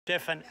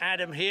Geoff and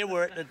Adam here.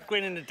 We're at the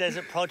Green in the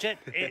Desert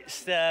project.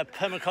 It's the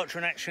Permaculture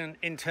in Action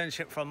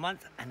internship for a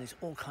month, and there's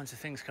all kinds of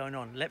things going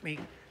on. Let me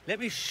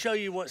show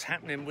you what's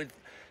happening with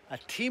a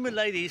team of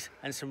ladies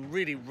and some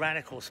really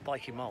radical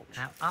spiky mulch.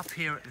 Now, up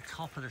here at the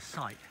top of the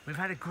site, we've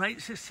had a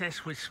great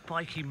success with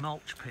spiky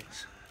mulch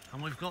pits,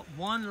 and we've got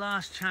one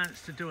last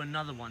chance to do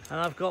another one. And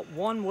I've got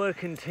one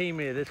working team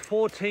here. There's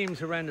 4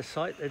 teams around the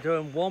site. They're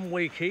doing 1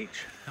 week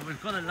each. And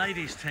we've got a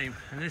ladies team,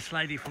 and this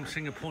lady from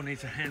Singapore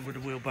needs a hand with a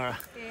wheelbarrow.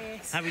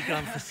 Yes. How we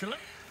going, Priscilla?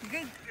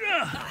 Good.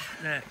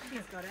 There.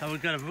 So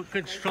we've got a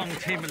good strong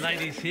team of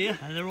ladies here,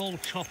 and they're all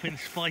chopping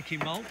spiky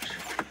mulch.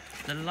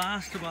 The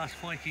last of our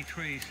spiky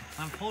trees.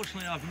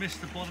 Unfortunately, I've missed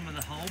the bottom of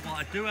the hole, but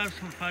I do have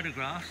some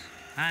photographs.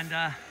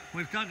 And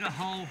we've dug a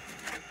hole.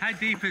 How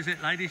deep is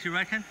it, ladies, you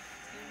reckon?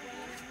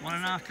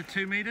 1.5 to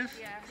 2 meters?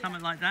 Yeah.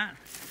 Something like that.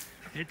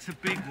 It's a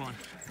big one.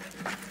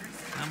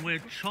 And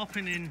we're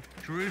chopping in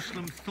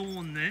Jerusalem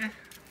thorn there.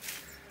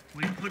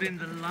 We put in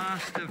the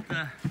last of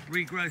the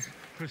regrowth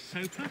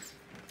Porsopis,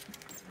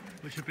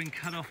 which have been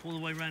cut off all the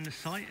way around the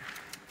site.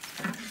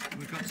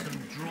 We've got some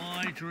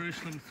dry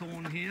Jerusalem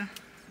thorn here.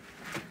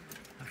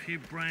 A few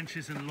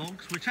branches and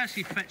logs, which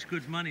actually fetch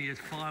good money as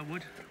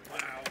firewood. Wow.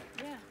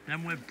 Yeah.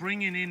 Then we're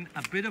bringing in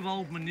a bit of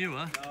old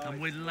manure,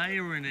 and we're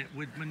layering it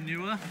with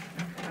manure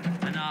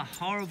and our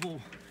horrible,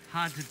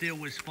 hard to deal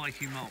with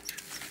spiky mulch.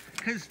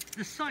 Because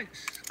the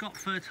site's got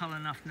fertile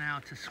enough now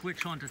to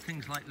switch on to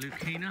things like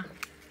leucaena.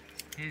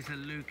 Here's a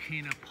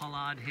leucaena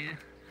pollard here.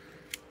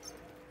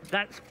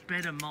 That's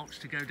better mulch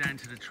to go down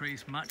to the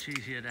trees, much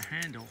easier to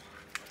handle.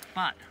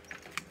 But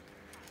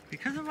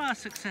because of our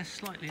success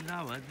slightly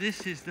lower,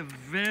 this is the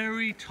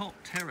very top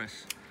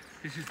terrace.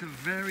 This is the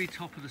very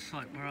top of the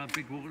site where our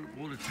big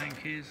water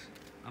tank is,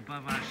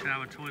 above our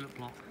shower toilet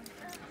block.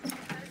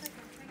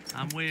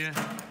 And we're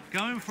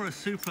going for a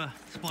super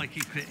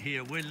spiky pit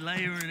here. We're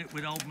layering it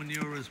with old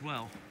manure as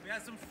well. We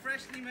have some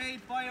freshly made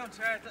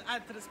biochar to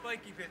add to the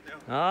spiky pit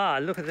though. Ah,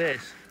 look at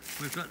this.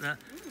 We've got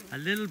a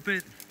little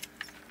bit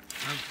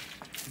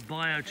of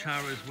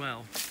biochar as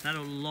well.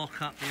 That'll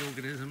lock up the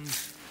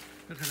organisms.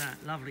 Look at that,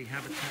 lovely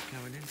habitat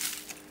going in.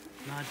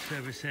 Large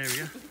surface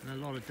area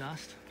and a lot of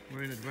dust.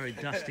 We're in a very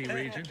dusty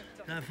region.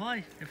 Now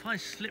if I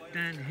slip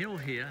downhill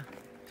here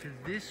to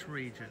this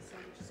region.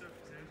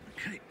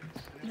 Okay,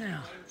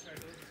 now,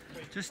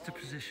 just to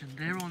position,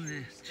 they're on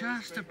this,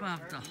 just above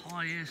the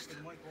highest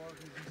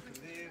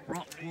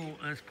rock wall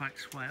earthpack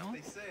swale,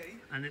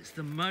 and it's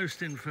the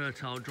most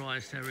infertile,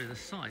 driest area of the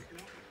site.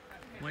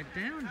 Right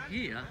down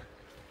here,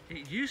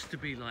 it used to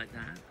be like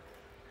that.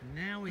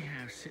 Now we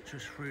have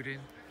citrus fruiting,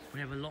 we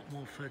have a lot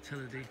more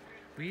fertility.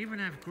 We even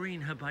have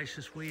green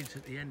herbaceous weeds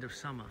at the end of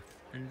summer.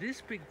 And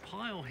this big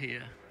pile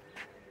here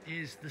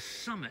is the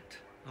summit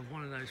of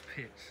one of those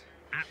pits,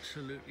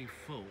 absolutely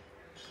full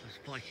of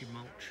spiky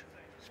mulch,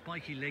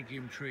 spiky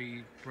legume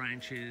tree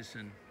branches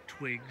and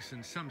twigs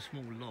and some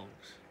small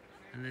logs.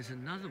 And there's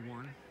another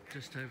one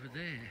just over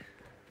there.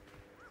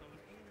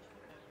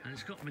 And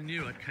it's got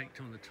manure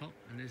caked on the top,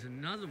 and there's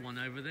another one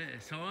over there.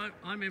 So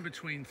I'm in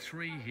between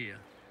 3 here.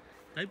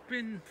 They've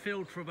been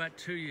filled for about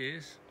 2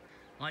 years.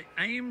 I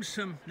aimed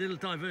some little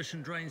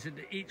diversion drains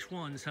into each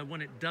one, so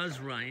when it does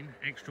rain,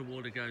 extra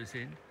water goes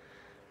in.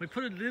 We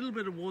put a little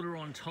bit of water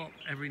on top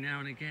every now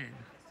and again.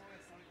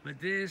 But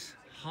this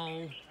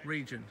whole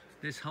region,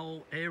 this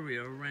whole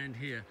area around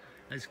here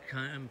has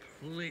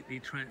completely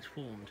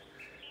transformed.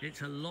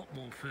 It's a lot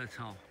more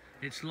fertile.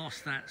 It's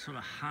lost that sort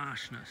of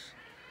harshness.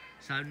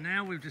 So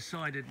now we've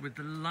decided with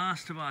the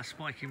last of our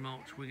spiky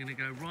mulch, we're gonna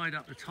go right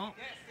up the top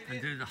and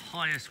do the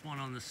highest one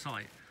on the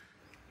site.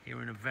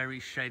 Here in a very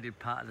shaded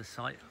part of the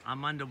site.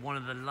 I'm under one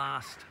of the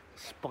last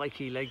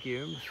spiky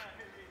legumes.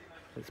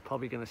 It's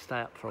probably gonna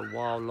stay up for a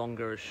while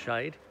longer as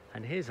shade.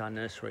 And here's our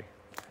nursery.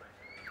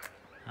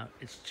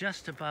 It's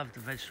just above the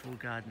vegetable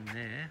garden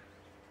there,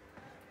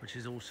 which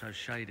is also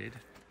shaded.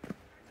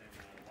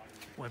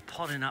 We're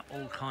potting up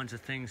all kinds of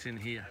things in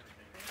here.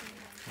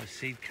 We're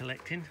seed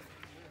collecting.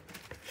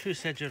 Şu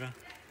secera?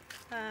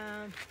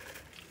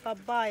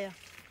 Papaya.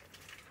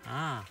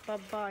 Ah.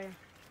 Papaya.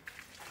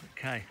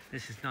 Okay,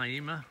 this is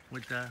Naima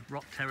with the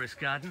Rock Terrace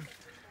Garden,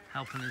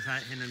 helping us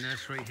out in the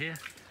nursery here.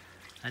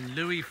 And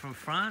Louis from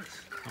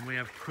France, and we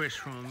have Chris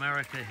from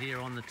America here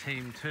on the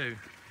team too.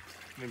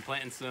 I've been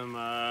planting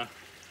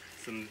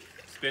some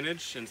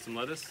spinach and some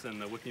lettuce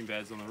and the wicking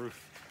beds on the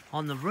roof.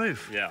 On the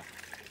roof? Yeah.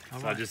 All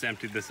so right. I just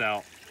emptied this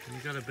out. And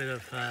you've got a bit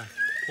of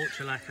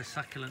Portulaca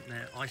succulent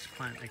there, ice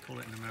plant they call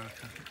it in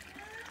America.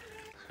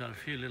 It's got a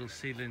few little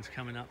seedlings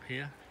coming up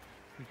here.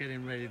 We're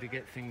getting ready to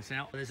get things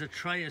out. There's a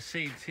tray of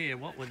seeds here.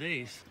 What were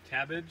these?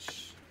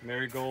 Cabbage,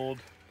 marigold,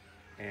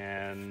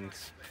 and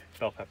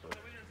bell pepper.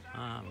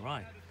 Ah,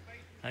 right.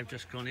 They've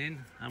just gone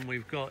in, and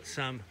we've got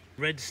some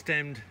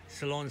red-stemmed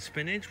Ceylon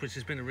spinach, which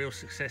has been a real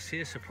success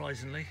here,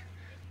 surprisingly.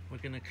 We're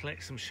going to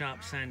collect some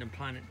sharp sand and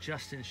plant it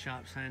just in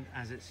sharp sand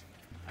as it's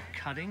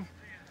cutting,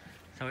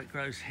 so it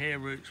grows hair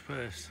roots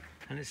first.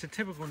 And it's a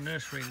typical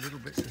nursery, little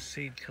bits of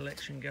seed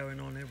collection going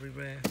on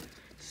everywhere,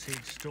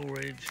 seed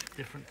storage,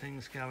 different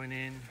things going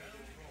in.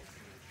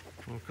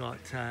 We've got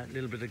a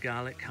little bit of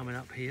garlic coming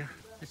up here.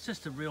 It's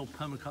just a real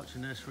permaculture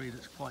nursery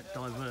that's quite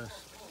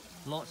diverse.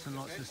 Lots and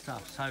lots of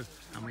stuff.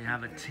 And we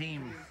have a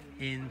team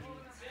in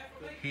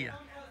here.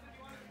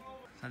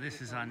 So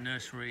this is our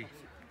nursery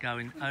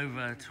going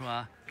over to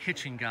our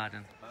kitchen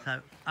garden. So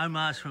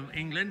Omar's from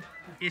England,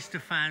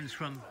 Istefan's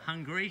from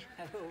Hungary,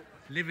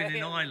 living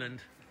in Ireland.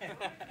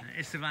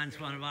 Istefan's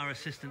one of our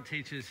assistant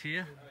teachers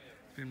here.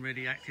 He's been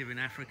really active in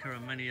Africa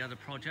and many other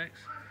projects.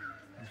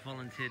 He's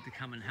volunteered to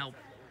come and help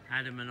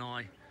Adam and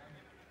I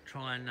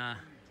try and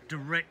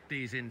direct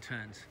these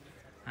interns.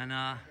 And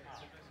our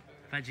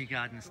veggie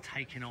garden's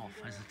taking off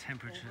as the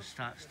temperature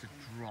starts to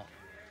drop.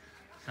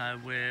 So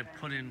we're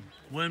putting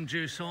worm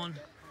juice on,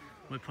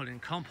 we're putting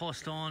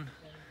compost on,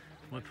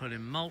 we're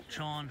putting mulch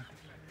on,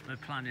 we're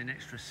planting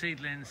extra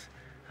seedlings,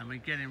 and we're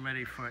getting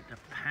ready for it to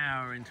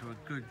power into a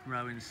good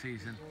growing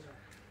season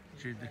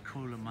during the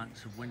cooler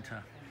months of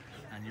winter.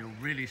 And you'll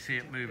really see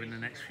it move in the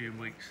next few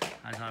weeks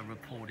as I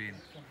report in.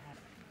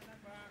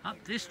 Up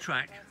this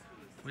track,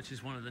 which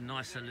is one of the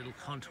nicer little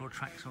contour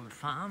tracks on the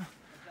farm,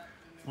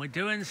 we're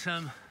doing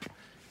some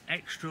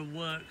extra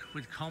work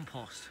with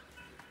compost.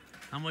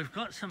 And we've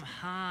got some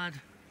hard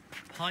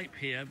pipe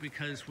here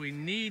because we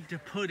need to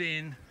put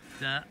in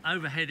the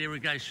overhead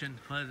irrigation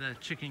for the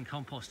chicken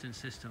composting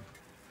system.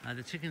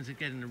 The chickens are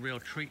getting a real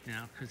treat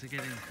now because they're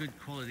getting good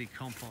quality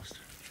compost.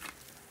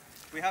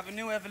 We have a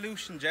new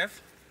evolution,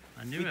 Geoff.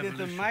 We did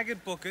the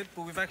maggot bucket,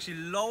 but we've actually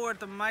lowered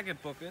the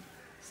maggot bucket.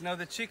 So now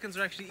the chickens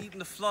are actually eating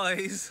the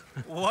flies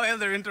while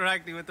they're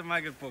interacting with the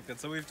maggot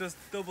bucket. So we've just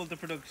doubled the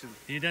production.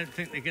 You don't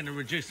think they're going to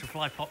reduce the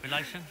fly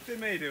population? They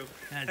may do.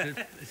 Yeah,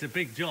 it's a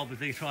big job if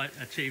they try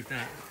to achieve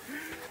that.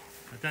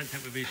 I don't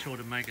think we'll be short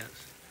of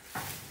maggots.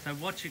 So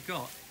what you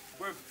got?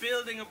 We're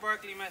building a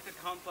Berkeley method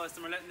compost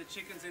and we're letting the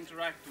chickens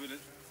interact with it.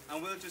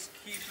 And we'll just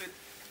keep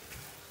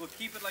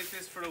it like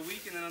this for a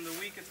week, and then on the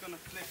week it's going to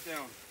flip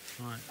down.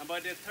 Right. And by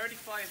the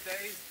 35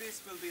 days,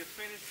 this will be a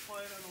finished pile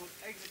and we'll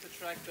exit the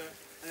tractor,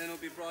 and then it'll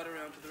be brought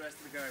around to the rest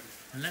of the garden.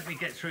 And let me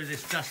get through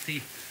this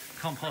dusty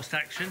compost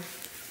action.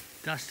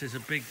 Dust is a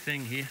big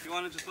thing here. If you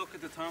want to just look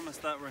at the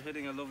thermostat, we're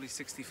hitting a lovely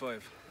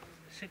 65.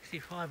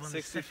 65 on 65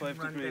 the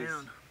second run degrees.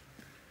 down.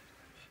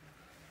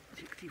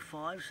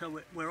 65,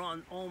 so we're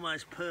on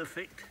almost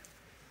perfect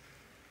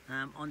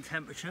on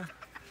temperature,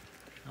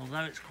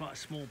 although it's quite a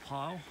small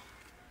pile,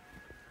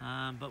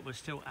 but we're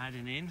still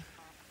adding in.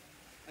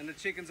 And the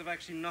chickens have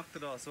actually knocked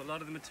it off, so a lot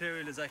of the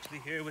material is actually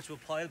here, which will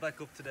pile back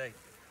up today.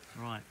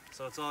 Right.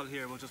 So it's all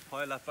here, we'll just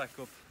pile that back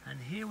up. And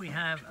here we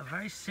have a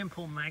very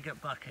simple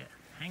maggot bucket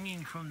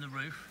hanging from the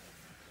roof,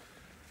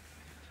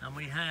 and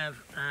we have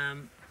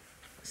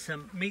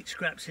some meat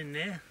scraps in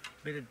there,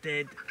 a bit of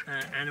dead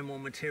animal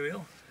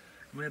material.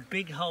 We have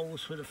big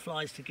holes for the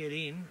flies to get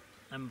in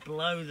and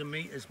blow the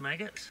meat as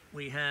maggots.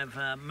 We have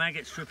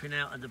maggots dripping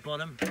out at the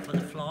bottom for the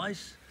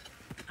flies,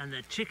 and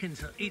the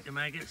chickens eat the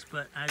maggots,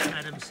 but as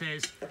Adam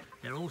says,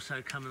 they're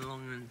also coming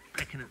along and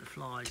pecking at the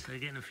flies, so they're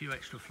getting a few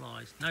extra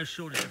flies. No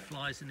shortage of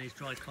flies in these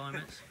dry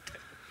climates.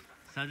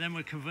 So then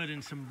we're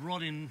converting some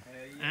rotting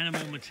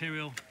animal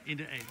material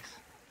into eggs,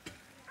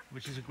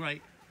 which is a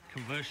great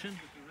conversion,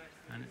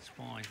 and it's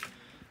fine.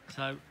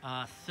 So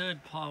our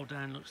third pile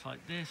down looks like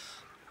this.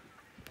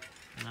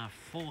 And our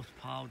fourth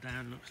pile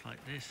down looks like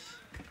this.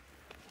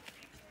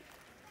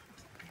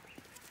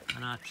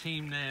 And our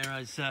team there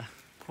is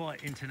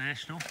quite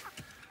international.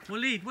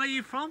 Waleed, where are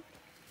you from?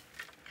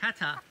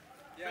 Qatar?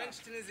 Yeah. French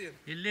Tunisian.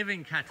 You live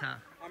in Qatar?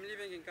 I'm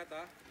living in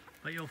Qatar.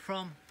 But you're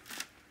from?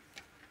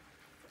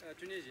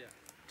 Tunisia.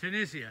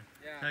 Tunisia?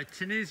 Yeah. So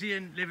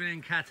Tunisian living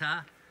in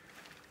Qatar,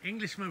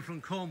 Englishman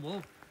from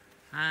Cornwall,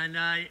 and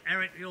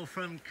Eric, you're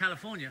from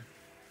California?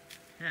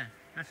 Yeah,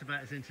 that's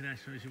about as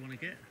international as you want to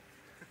get.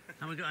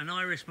 And we've got an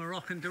Irish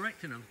Moroccan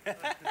directing them.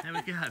 There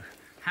we go.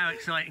 How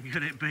exciting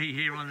could it be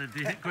here on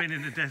the Green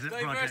in the Desert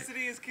project?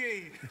 Diversity is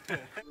key.